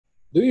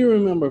Do you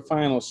remember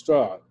Final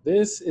Straw?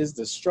 This is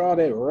the straw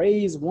that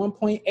raised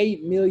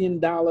 $1.8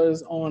 million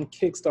on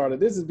Kickstarter.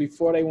 This is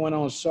before they went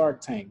on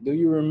Shark Tank. Do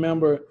you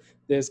remember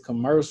this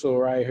commercial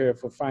right here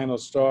for Final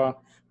Straw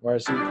where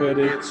she put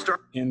it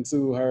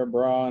into her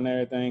bra and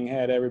everything,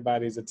 had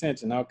everybody's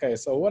attention? Okay,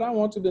 so what I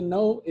want you to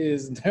know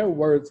is they're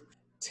worth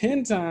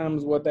 10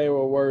 times what they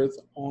were worth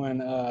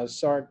on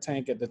Shark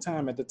Tank at the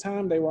time. At the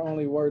time, they were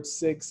only worth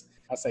six.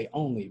 I say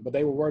only, but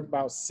they were worth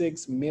about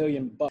 6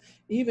 million bucks.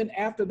 Even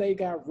after they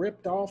got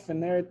ripped off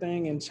and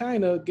everything in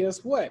China,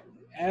 guess what?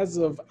 As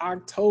of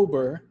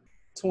October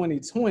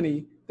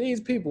 2020,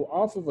 these people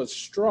off of a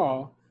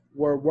straw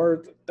were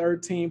worth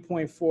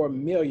 13.4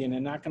 million,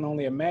 and I can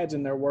only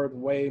imagine they're worth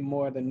way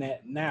more than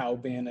that now,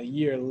 being a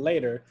year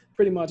later,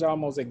 pretty much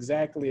almost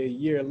exactly a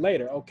year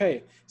later.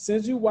 Okay,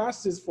 since you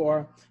watched this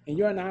far and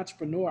you're an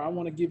entrepreneur, I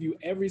want to give you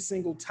every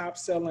single top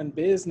selling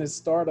business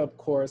startup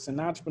course and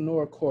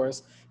entrepreneur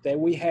course that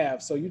we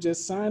have. So you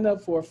just sign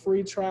up for a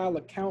free trial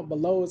account.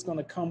 Below it's going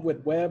to come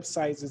with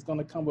websites, it's going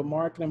to come with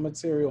marketing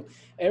material,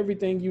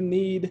 everything you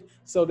need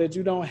so that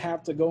you don't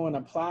have to go and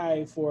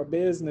apply for a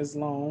business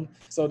loan,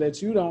 so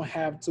that you don't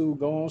have to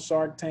go on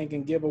Shark Tank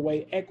and give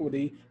away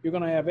equity. You're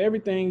going to have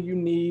everything you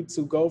need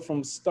to go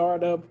from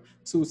startup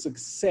to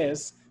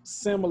success,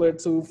 similar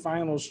to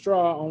Final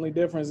Straw. Only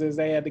difference is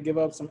they had to give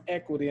up some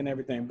equity and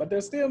everything, but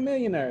they're still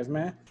millionaires,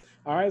 man.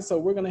 All right, so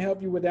we're going to help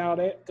you with all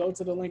that. Go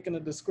to the link in the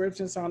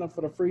description, sign up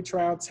for the free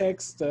trial,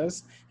 text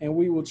us, and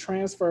we will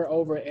transfer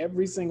over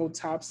every single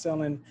top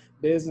selling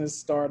business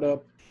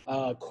startup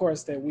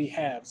course that we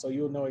have. So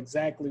you'll know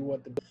exactly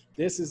what to do.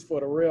 This is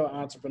for the real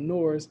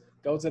entrepreneurs.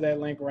 Go to that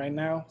link right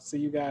now. See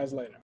you guys later.